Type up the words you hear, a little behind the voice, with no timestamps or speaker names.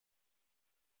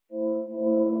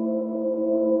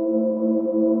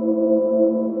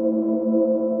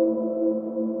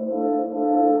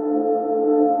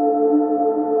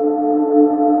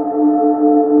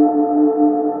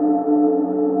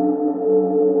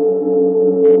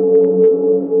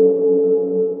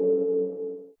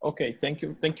Okay,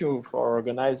 thank you for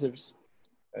organizers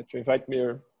to invite me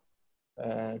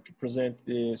to present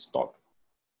this talk.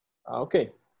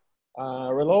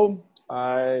 Hello,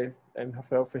 I am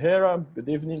Rafael Ferreira. Good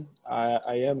evening.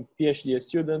 I am PhD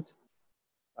student.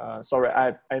 I'm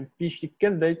PhD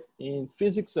candidate in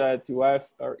physics at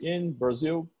UFR in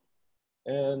Brazil,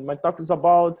 and my talk is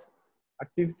about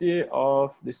activity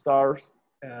of the stars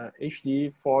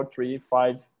HD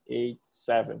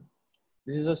 43587.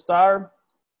 This is a star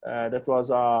that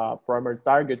was a primary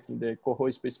target in the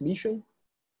Kourou space mission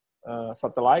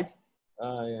satellite.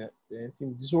 And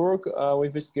in this work, we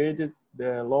investigated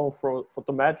the long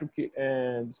photometric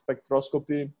and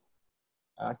spectroscopy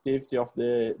activity of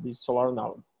this solar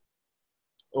node.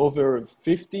 Over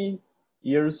 50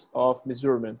 years of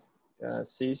measurement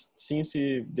since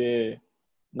the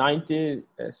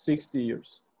 1960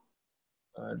 years.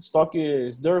 This talk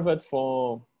is derived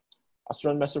from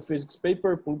Astronomy Astrophysics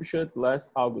paper published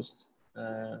last August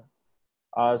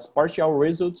as partial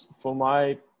results from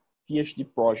my PhD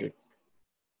project.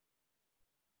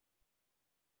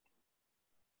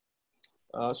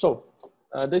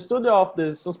 The study of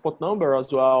the sunspot number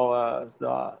as well as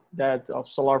that of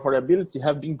solar variability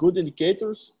have been good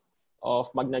indicators of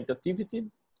magnetic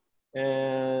activity,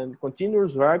 and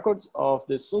continuous records of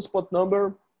the sunspot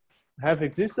number have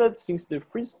existed since the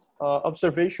first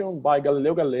observation by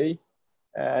Galileo Galilei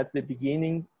at the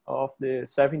beginning of the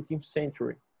 17th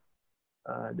century.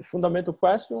 The fundamental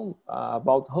question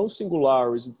about how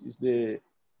singular is the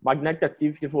magnetic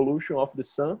activity evolution of the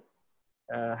sun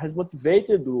has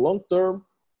motivated long-term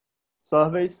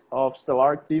surveys of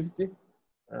stellar activity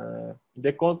in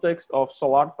the context of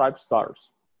solar-type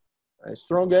stars.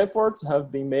 Strong efforts have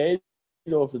been made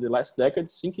over the last decade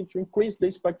seeking to increase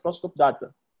the spectroscope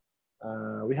data.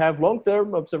 We have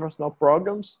long-term observational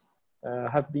programs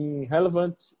have been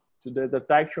relevant to the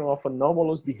detection of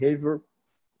anomalous behavior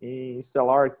in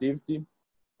stellar activity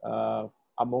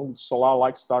among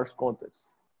solar-like stars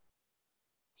context.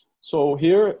 So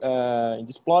here in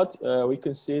this plot, we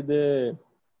can see the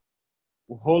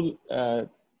whole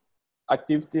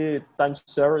activity time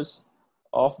series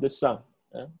of the sun.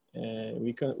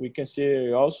 We can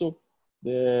see also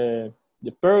the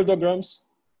periodograms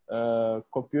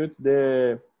compute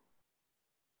the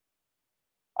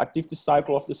activity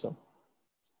cycle of the sun,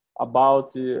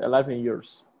 about 11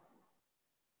 years.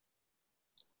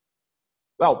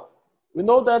 Well, we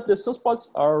know that the sunspots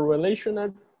are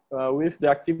related with the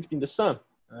activity in the sun.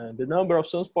 The number of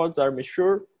sunspots are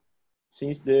measured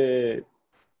since the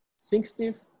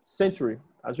 16th century.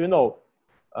 As we know,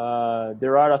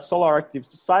 there are solar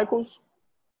activity cycles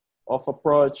of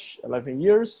approach 11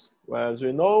 years, as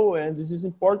we know, and this is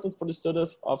important for the study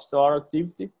of stellar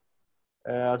activity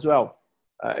as well.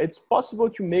 It's possible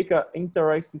to make an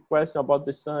interesting question about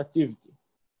the sun activity.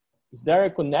 Is there a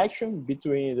connection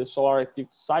between the solar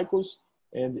activity cycles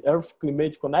and the Earth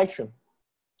climate connection?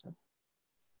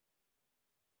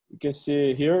 You can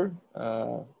see here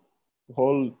the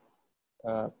whole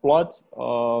plot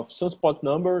of sunspot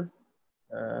number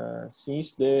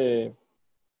since the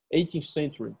 18th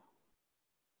century.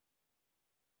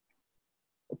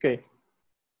 Okay.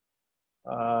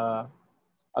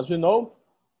 As we know,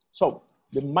 so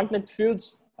the magnetic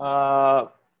fields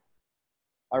are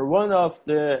one of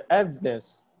the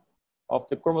evidence of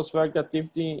the chromospheric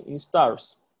activity in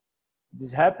stars.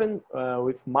 This happens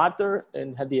with matter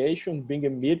and radiation being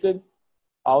emitted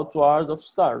outward of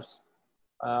stars.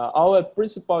 Our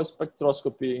principal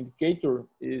spectroscopy indicator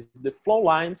is the flow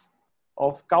lines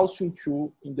of calcium-2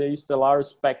 in the stellar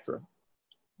spectra.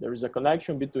 There is a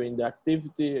connection between the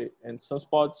activity and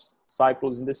sunspots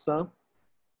cycles in the sun,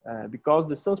 because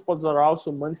the sunspots are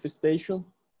also manifestation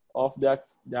of the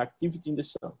activity in the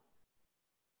sun.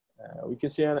 We can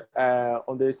see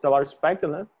on the stellar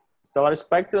spectra, stellar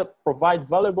spectra provide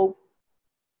valuable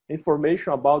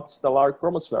information about stellar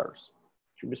chromospheres.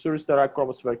 To measure stellar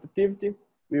chromospheric activity,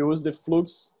 we use the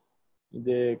flux in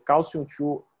the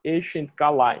calcium-2 H and K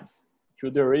lines to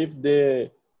derive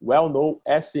the well-known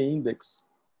SE index.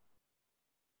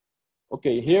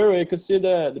 Okay, here you can see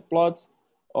the plot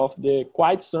of the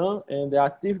quiet sun and the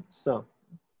active sun.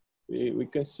 We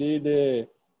can see the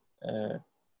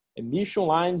emission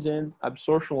lines and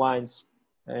absorption lines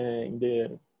in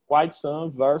the quiet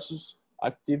sun versus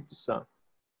activity sun.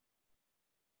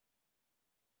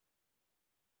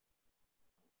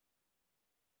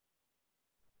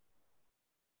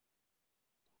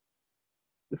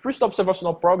 The first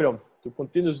observational program to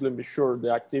continuously measure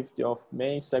the activity of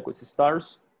main sequence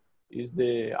stars is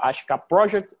the ASCAP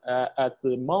project at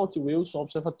the Mount Wilson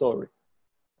Observatory,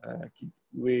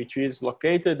 which is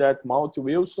located at Mount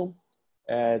Wilson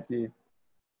at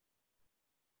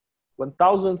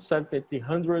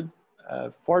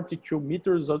 1,742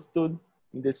 meters altitude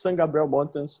in the San Gabriel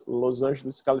Mountains, Los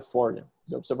Angeles, California.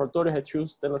 The observatory had two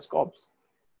telescopes,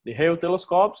 the Hale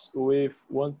telescopes with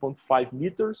 1.5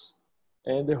 meters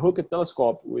and the Hooke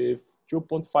telescope with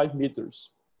 2.5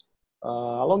 meters.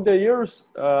 Along the years,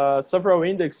 several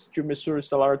indexes to measure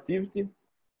stellar activity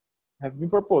have been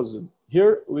proposed.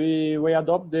 Here, we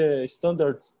adopt the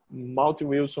standard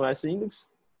Malte-Wilson S index,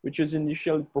 which is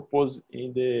initially proposed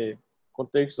in the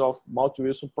context of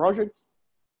Malte-Wilson project.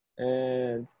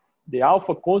 And the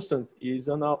alpha constant is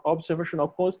an observational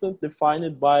constant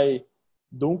defined by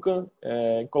Duncan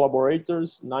and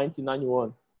collaborators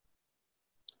 1991.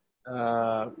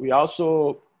 We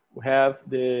also have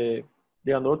the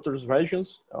unorthodox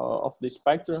regions of the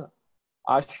spectra,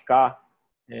 H-K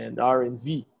and R and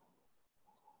V.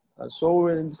 So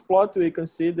in this plot, we can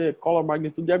see the color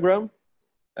magnitude diagram,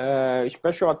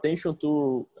 special attention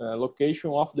to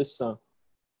location of the sun.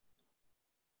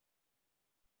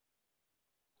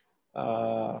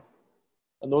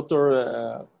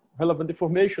 Another relevant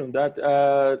information that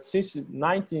since the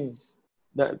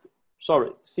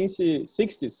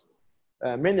 60s,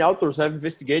 many authors have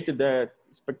investigated the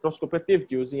spectroscopy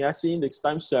activity using S index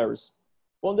time series.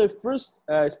 On the first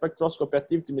spectroscopy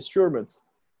activity measurements,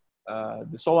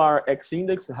 the solar X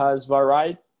index has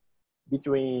varied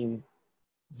between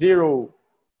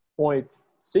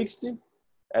 0.60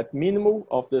 at minimum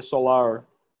of the solar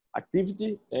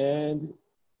activity and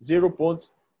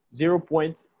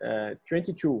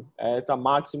 0.22 at a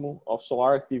maximum of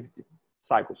solar activity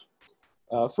cycles.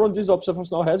 From these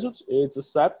observational results, it's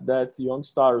accepted that young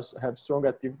stars have strong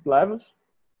activity levels.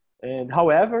 And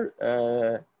however,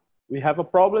 we have a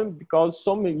problem because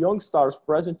some young stars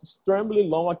present extremely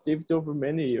low activity over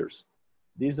many years.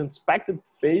 This unexpected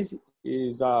phase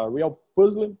is a real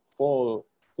puzzle for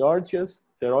theoreticians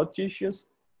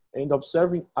and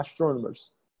observing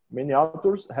astronomers. Many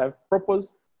authors have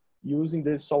proposed using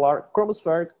the solar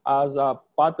chromospheric as a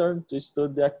pattern to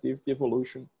study the activity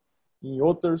evolution in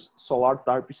other solar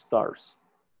type stars.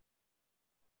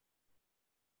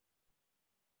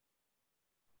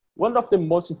 One of the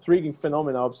most intriguing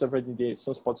phenomena observed in the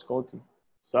sunspots counting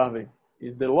survey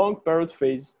is the long period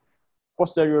phase,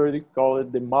 posteriorly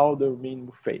called the Mulder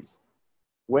minimum phase,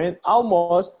 when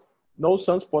almost no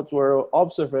sunspots were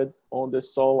observed on the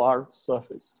solar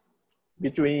surface.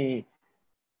 Between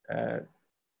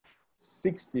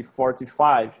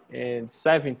 1645 and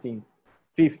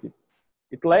 1750,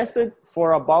 it lasted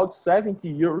for about 70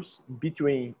 years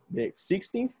between the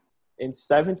 16th and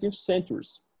 17th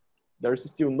centuries. There is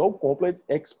still no complete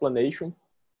explanation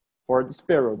for this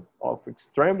period of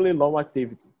extremely low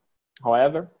activity.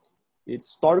 However,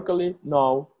 it's historically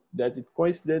known that it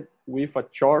coincided with a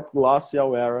short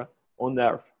glacial era on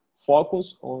Earth,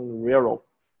 focused on Europe.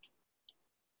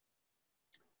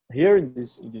 Here in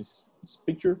this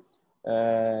picture,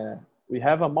 we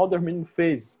have a Mulder minimum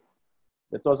phase.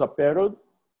 That was a period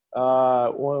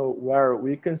where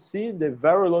we can see the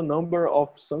very low number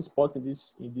of sunspots in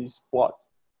this plot.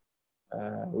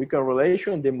 We can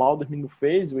relation the Mulder minimum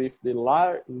phase with the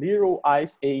Little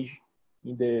Ice Age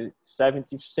in the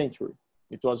 17th century.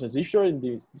 It was registered in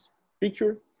this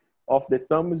picture of the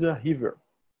Thames River.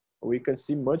 We can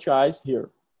see much ice here.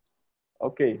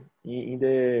 Okay, in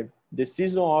the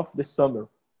season of the summer.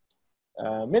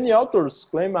 Many authors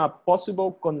claim a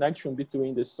possible connection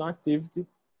between the sun activity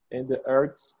and the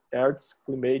Earth's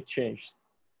climate change.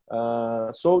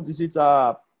 So this is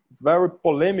a very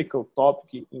polemical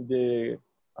topic in the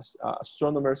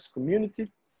astronomers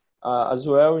community, as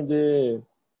well in the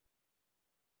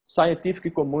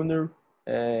scientific community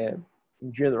in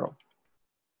general.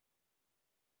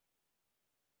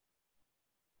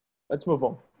 Let's move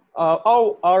on.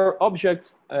 All our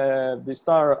objects, the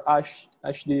star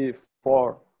HD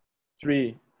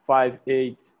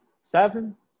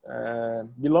 43587,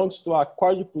 belongs to a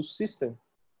quadruple system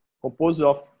composed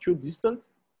of two distant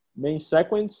main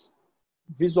sequence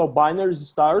visual binary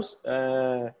stars,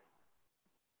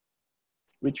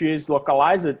 which is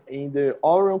localized in the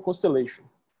Orion constellation.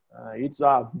 It's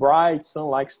a bright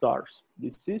sun-like star. The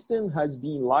system has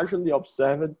been largely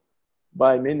observed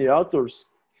by many authors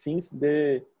since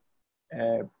the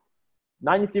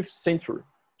 19th century.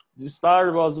 This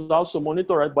star was also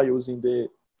monitored by using the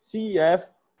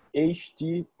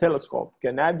CFHT telescope,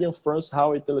 Canadian France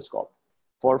Halley telescope,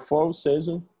 for 4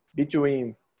 seasons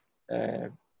between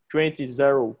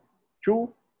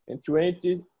 2002 and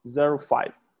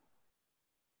 2005.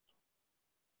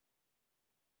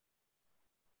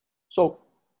 So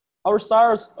our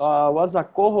stars was a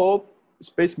Kourou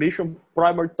space mission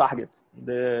primary target in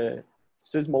the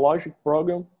seismologic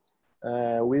program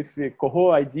with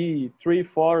cohort ID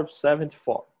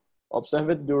 3474,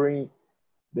 observed during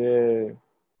the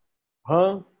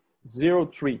Han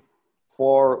 03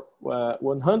 for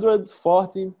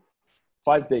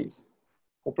 145 days.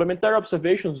 Complementary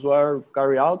observations were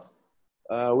carried out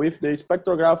with the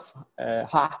spectrograph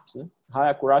HARPS, High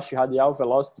Accuracy Radial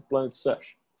Velocity Planet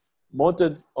Search,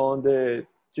 mounted on the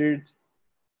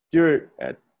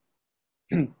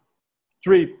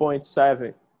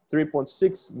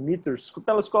 3.6 meters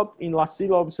telescope in La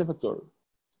Silla Observatory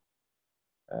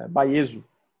by ESO.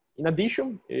 In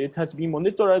addition, it has been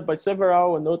monitored by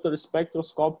several another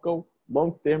spectroscopical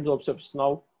long-term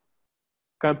observational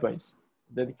campaigns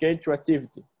dedicated to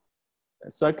activity,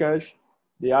 such as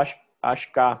the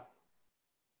ASCA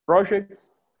project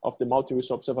of the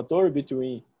Multi-Wilson Observatory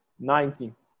between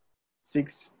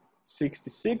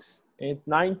 1966 and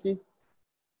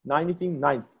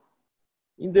 1990.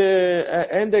 And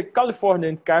the California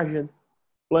Incarnate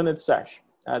Planet Search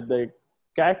at the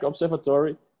Keck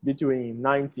Observatory between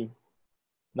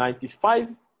 1995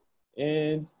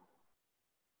 and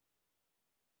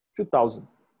 2000.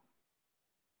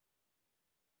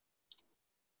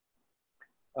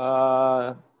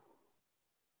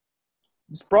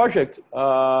 This project,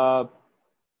 our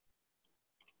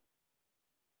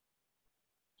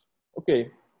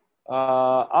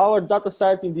data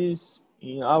set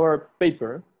in our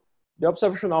paper, the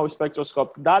observational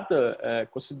spectroscopic data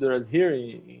considered here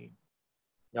in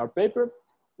our paper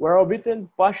were obtained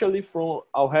partially from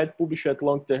our head published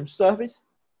long-term surveys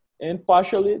and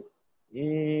partially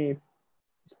in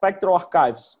spectral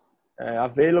archives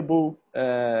available,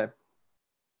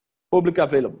 public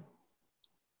available.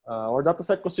 Our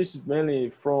dataset consists mainly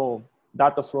from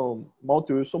data from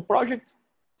Multi-Wilson project,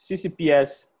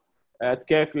 CCPS at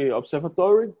Keck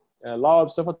Observatory, Lau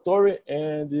Observatory,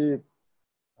 and the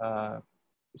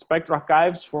spectral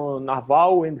archives from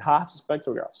Narval and HARPS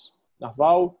spectrographs.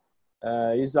 Narval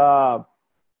is a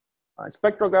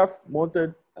spectrograph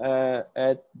mounted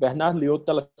at Bernard Lyot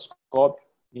telescope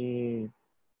in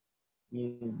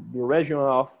the region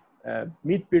of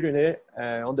Mid-Pyrenees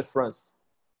on the France.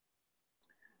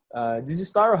 This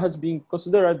star has been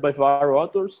considered by various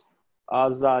authors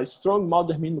as a strong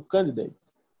Maldermino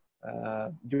candidate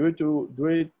due to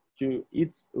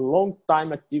its long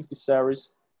time activity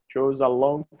series shows a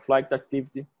long flight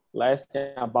activity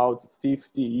lasting about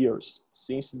 50 years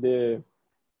since the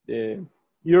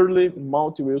early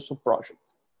Multi-Wilson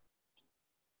project.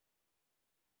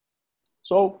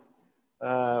 So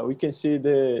we can see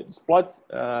this plot,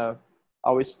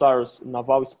 our star's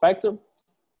naval spectrum.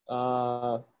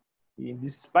 In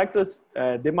this spectrum,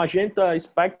 the magenta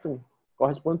spectrum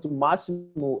corresponds to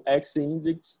maximum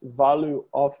X-index value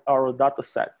of our data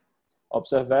set,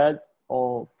 observed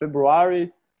on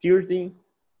February 13,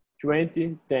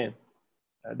 2010.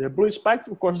 The blue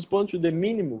spectrum corresponds to the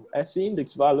minimum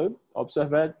S-index value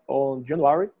observed on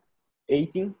January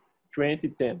 18,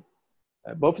 2010.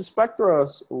 Both spectra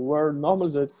were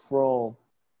normalized from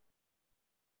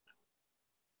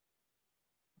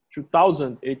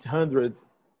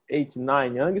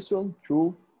 2,889 angstrom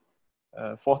to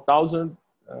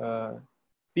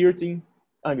 4,013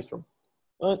 angstrom.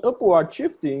 An upward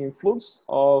shifting influx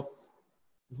of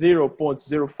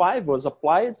 0.05 was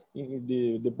applied in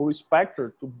the blue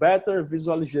spectrum to better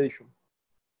visualization.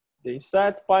 The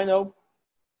inset panel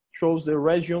shows the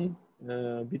region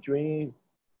between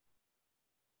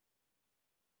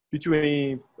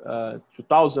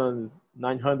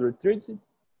 2,930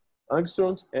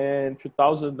 angstroms and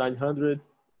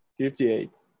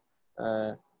 2,938.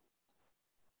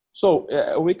 So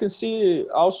we can see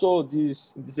also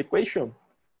this equation,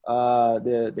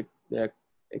 the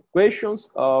equations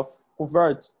of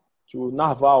convert to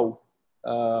Narval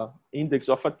index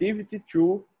of activity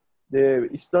to the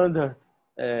standard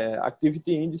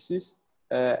activity indices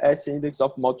S index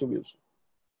of Multi-Wilson.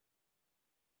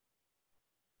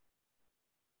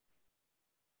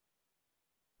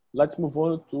 Let's move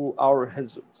on to our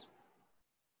results.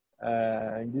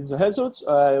 In these results,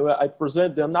 I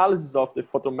present the analysis of the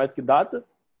photometric data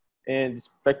and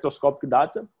spectroscopic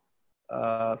data.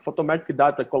 Photometric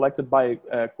data collected by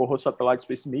Kourou Satellite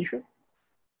Space Mission,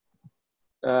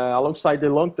 alongside the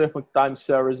long-term time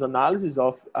series analysis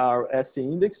of our SC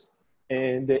index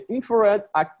and the infrared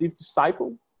activity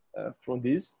cycle from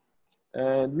this.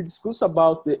 And we discuss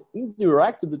about the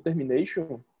indirect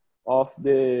determination of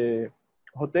the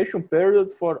rotation period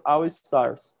for our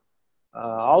stars.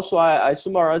 Also, I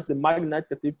summarize the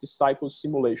magnetic activity cycle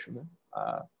simulation,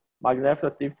 magnetic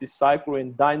activity cycle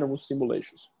and dynamo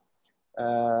simulations.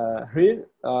 Here,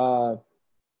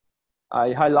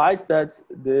 I highlight that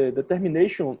the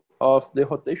determination of the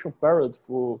rotation period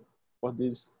for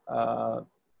these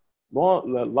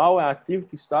low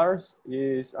activity stars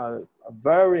is a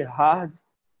very hard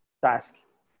task.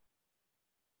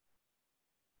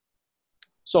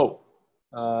 So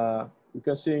you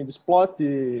can see in this plot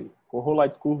the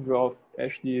Corot curve of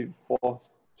HD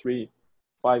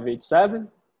 43587,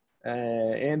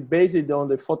 and based on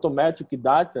the photometric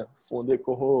data from the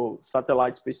Corot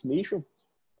satellite space mission,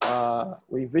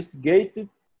 we investigated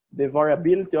the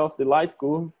variability of the light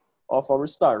curve of our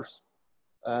stars.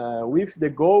 With the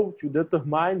goal to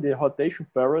determine the rotation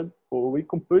period, we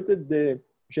computed the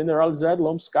generalized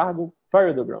Lom's-Cargo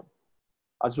parallelogram,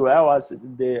 as well as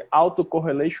the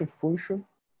autocorrelation function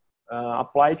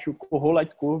applied to Corot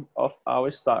light curve of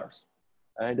our stars.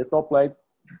 In the top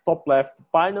left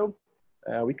panel,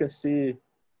 we can see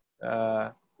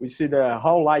the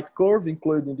whole light curve,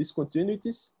 including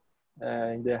discontinuities,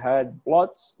 in the head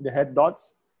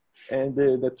dots, and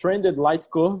the trended light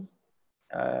curve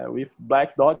with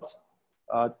black dots.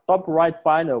 Top right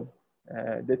panel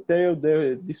detail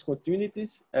the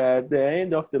discontinuities at the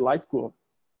end of the light curve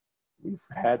with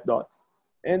red dots,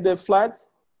 and the flat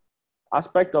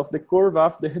aspect of the curve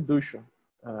after reduction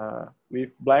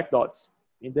with black dots.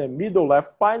 In the middle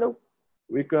left panel,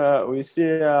 we see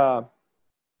a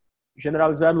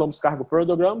generalized Lom's-Cargo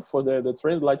parallelogram for the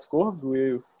trend light curve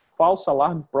with false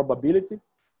alarm probability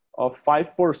of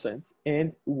 5%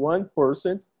 and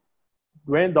 1%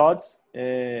 green dots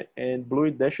and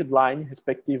blue dashed line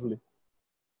respectively.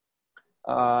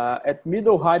 At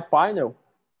middle right panel,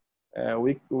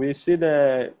 we see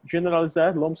the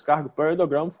generalized Lom's-Cargo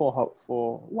parallelogram for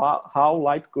how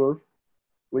light curve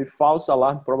with false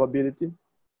alarm probability,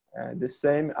 the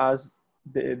same as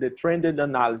the trended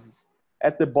analysis.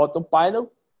 At the bottom panel,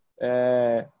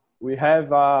 we have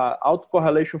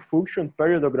autocorrelation function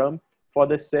parallelogram for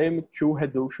the same two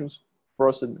reductions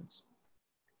procedures.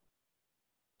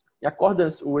 In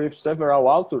accordance with several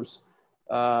authors,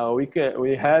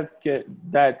 we have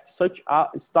that such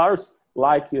stars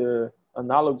like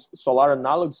solar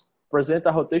analogs present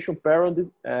a rotation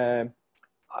period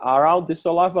around the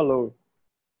solar value,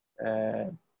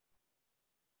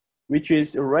 which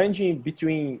is ranging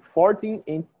between 14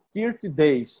 and 30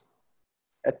 days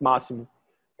at maximum.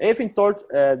 Even though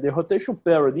the rotation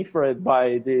period inferred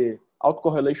by the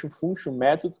autocorrelation function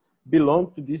method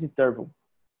belongs to this interval,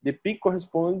 the peak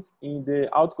corresponds in the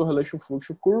autocorrelation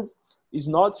function curve is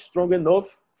not strong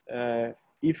enough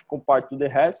if compared to the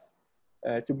rest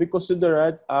to be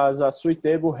considered as a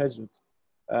suitable result.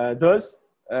 Thus,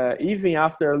 even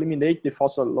after eliminating the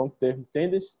false long-term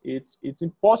tendency, it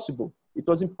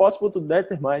was impossible to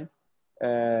determine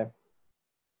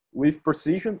with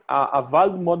precision a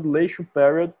valid modulation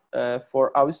period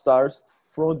for our stars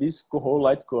from these Corot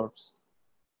light curves.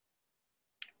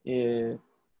 We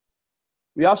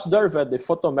also derived the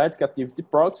photometric activity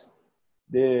proxy,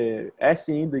 the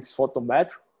S-index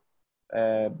photometry,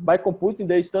 by computing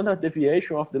the standard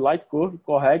deviation of the light curve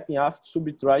correcting after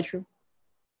subtraction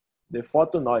the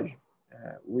photonoise.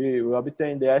 We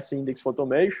obtain the S-index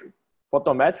photometric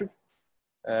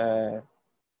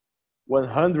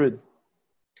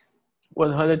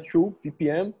 102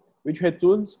 ppm,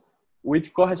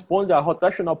 which corresponds to a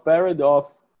rotational period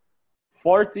of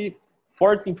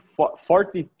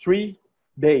 43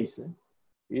 days.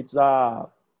 It's a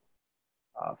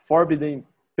forbidden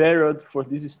period for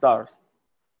these stars.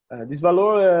 This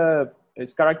value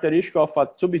is characteristic of a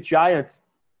subgiant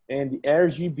and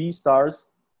RGB stars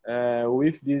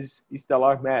with this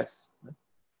stellar mass.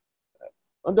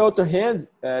 On the other hand,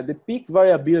 the peak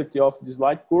variability of this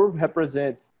light curve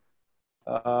represents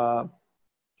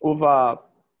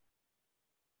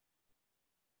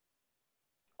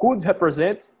could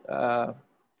represent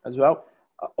as well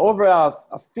over a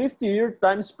 50-year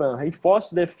time span, reinforce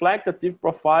the reflective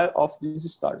profile of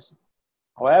these stars.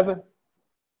 However,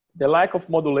 the lack of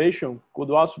modulation could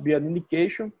also be an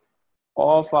indication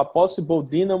of a possible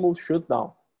dynamo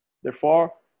shutdown.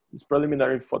 Therefore, these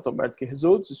preliminary photometric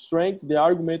results strengthen the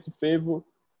argument in favor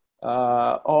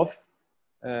of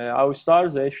our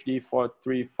stars HD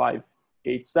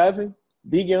 43587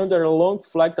 being under a long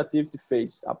flat activity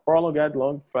phase, a prolonged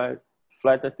long flat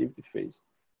activity phase.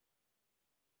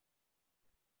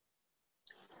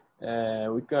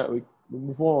 We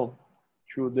move on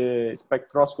to the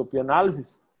spectroscopy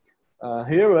analysis.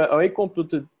 Here I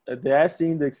computed the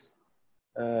S-index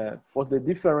for the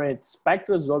different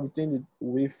spectra obtained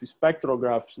with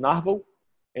spectrographs Narval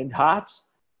and HARPS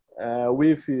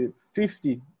with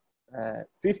 50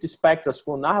 spectra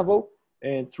from Narval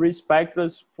and 3 spectra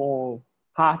from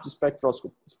HARPS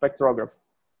spectrograph.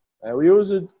 We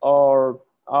used our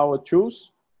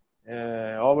tools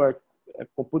our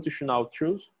computational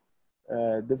tools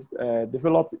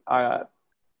developed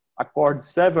according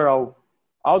several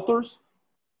authors.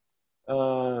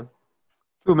 2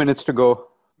 minutes to go,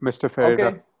 Mr. Ferreira.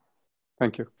 Okay.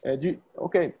 Thank you.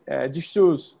 These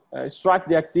tools extract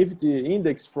the activity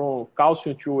index from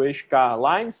calcium to HK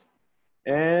lines,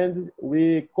 and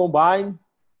we combine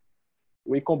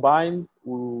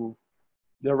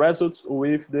the results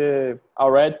with the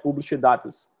already published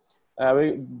data.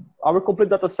 Our complete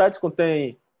data sets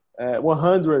contain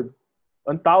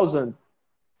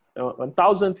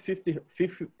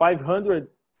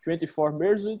 1,524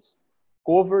 measurements,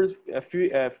 covers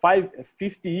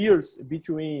 50 years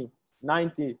between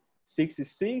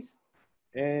 1966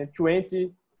 and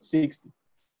 2060.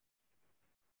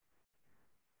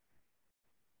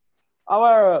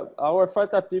 Our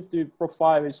flight activity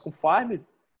profile is confirmed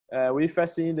with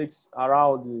S index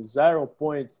around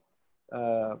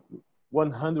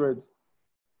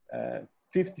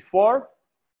 0.154.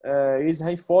 Is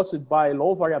reinforced by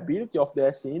low variability of the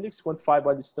S index quantified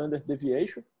by the standard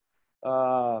deviation.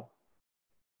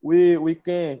 We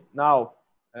can now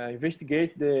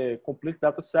investigate the complete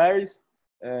data series,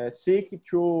 seek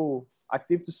through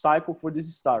activity cycle for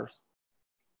these stars.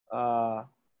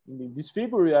 In this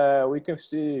figure, we can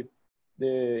see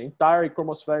the entire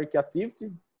chromospheric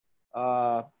activity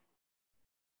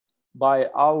by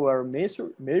our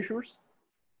measures,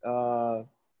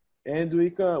 and we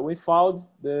found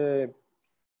the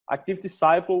activity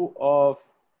cycle of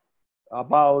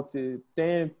about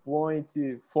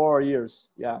 10.4 years.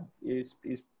 Yeah, is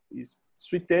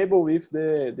suitable with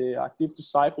the activity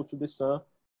cycle to the sun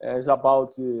is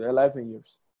about 11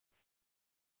 years.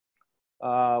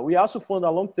 We also found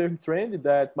a long-term trend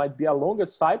that might be a longer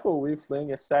cycle with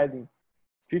length exceeding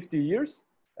 50 years.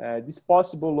 This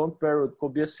possible long period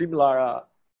could be a similar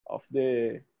of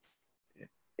the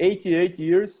 88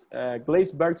 years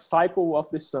Gleisberg cycle of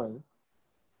the sun,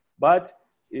 but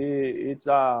it's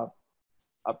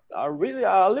really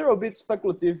a little bit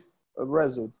speculative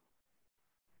result.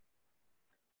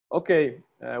 Okay,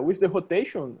 with the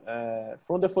rotation,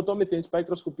 from the photometry and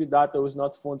spectroscopy data was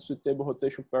not found suitable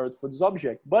rotation period for this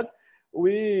object, but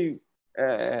we,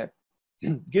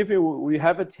 given we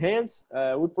have at hand,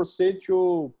 we proceed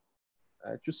to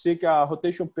seek a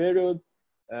rotation period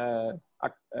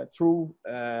through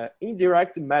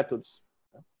indirect methods,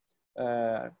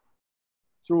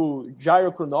 through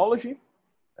gyrochronology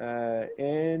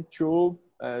and through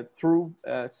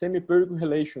semi-empirical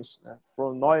relations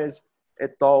from Noyes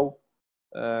et al.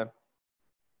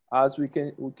 As we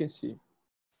can see.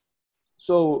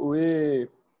 So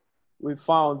we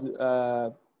found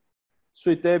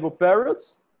suitable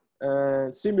periods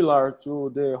similar to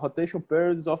the rotation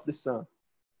periods of the sun,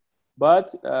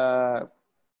 but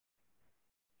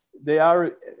they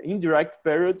are indirect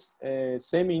periods,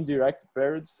 semi-indirect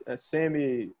periods,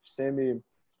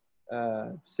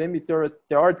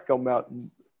 semi-theoretical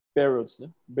periods,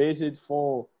 based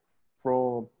from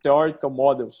theoretical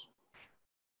models.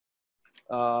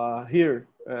 Here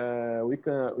we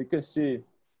can see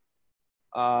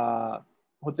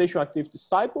rotation activity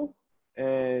cycle,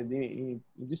 and in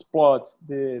this plot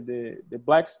the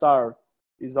black star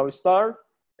is our star,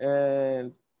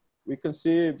 and we can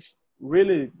see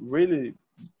really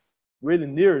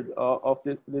near of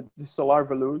the solar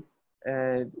value,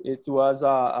 and it was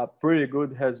a pretty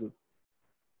good result.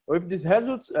 With these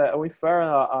results, we infer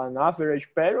an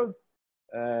average period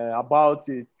about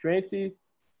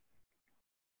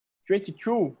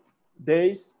 22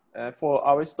 days for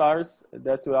our stars.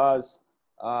 That was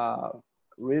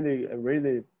really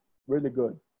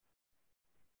good.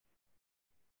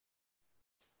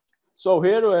 So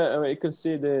here you can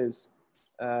see this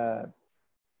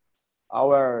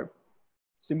our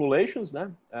simulations,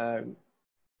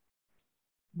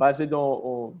 based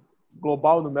on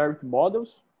global numeric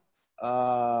models.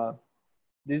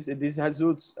 These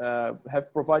results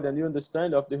have provided a new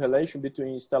understanding of the relation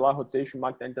between stellar rotation and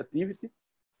magnetic activity,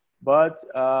 but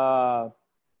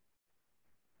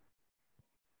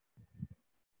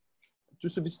to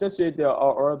substantiate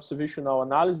our observational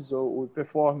analysis, we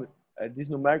perform these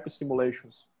numerical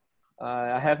simulations.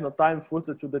 I have no time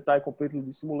further to detail completely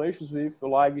the simulations with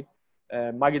like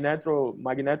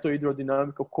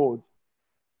magneto-hydrodynamical code.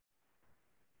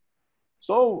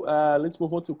 So let's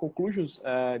move on to conclusions.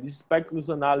 This speculous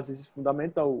analysis is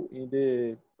fundamental in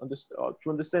to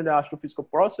understand the astrophysical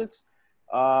process,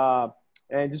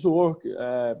 and this work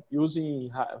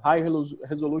using high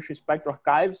resolution spectral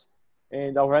archives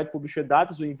and already published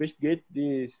data to investigate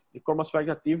the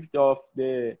chromospheric activity of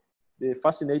the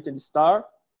fascinating star.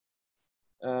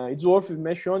 It's worth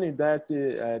mentioning that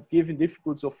given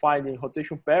difficulties of finding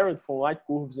rotation period for light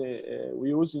curves, we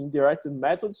use indirect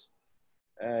methods,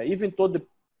 even though the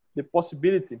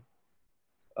possibility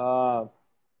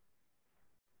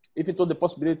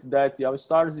that our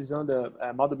stars is under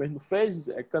Maunder-Bernoulli phase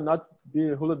cannot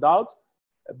be ruled out,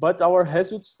 but our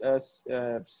results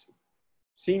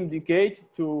seem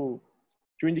to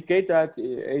indicate that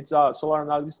it's a solar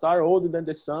analog star older than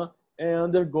the sun and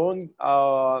undergoing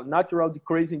natural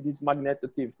decrease in this magnetic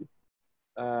activity.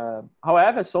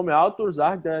 However, some authors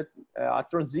argue that a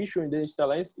transition in the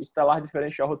stellar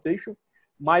differential rotation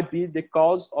might be the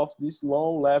cause of these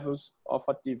low levels of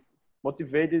activity,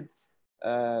 motivated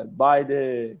by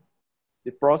the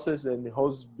process and the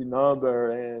Rossby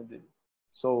number and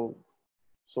so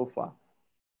far.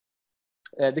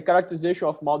 The characterization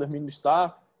of Maunder-Bernoulli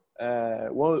star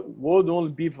would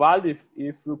only be valid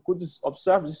if we could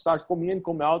observe the stars coming in,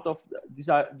 coming out of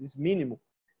this minimum.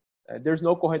 There's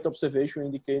no current observation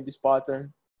indicating this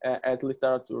pattern at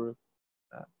literature.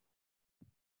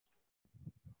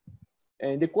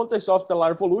 In the context of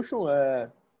stellar evolution,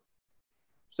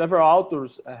 several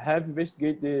authors have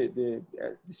investigated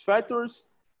these factors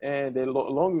and the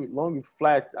long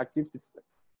flat activity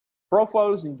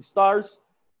profiles in the stars.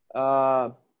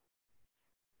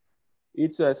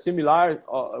 It's similar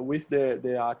with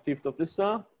the activity of the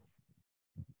sun.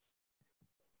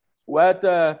 But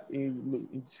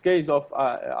in this case of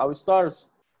our stars,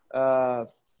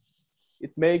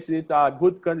 it makes it a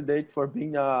good candidate for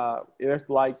being a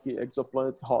Earth-like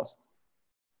exoplanet host.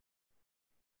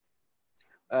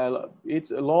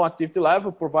 Its low activity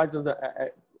level provides us a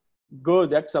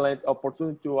good, excellent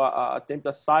opportunity to attempt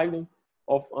a sighting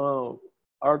of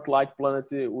Earth-like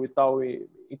planet without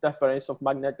interference of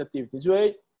magnetic activity. This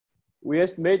way, we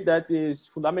estimate that it is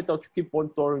fundamental to keep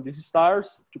monitoring these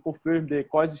stars to confirm the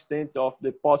coexistence of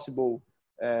the possible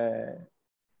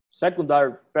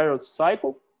secondary period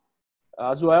cycle,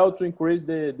 as well to increase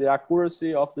the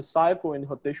accuracy of the cycle and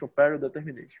rotation period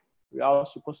determination. We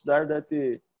also consider that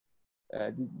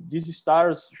these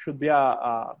stars should be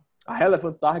a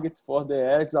relevant target for the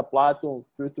Hexaplaton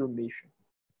future mission.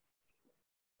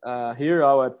 Here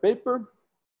our paper.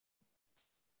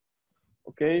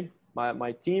 Okay,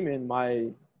 my team and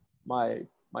my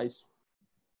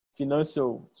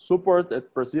financial support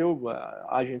at Brazil,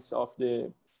 agents of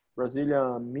the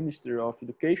Brazilian Ministry of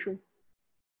Education.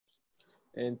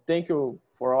 And thank you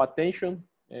for your attention.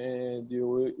 And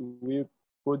you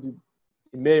could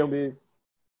email me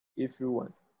if you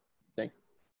want.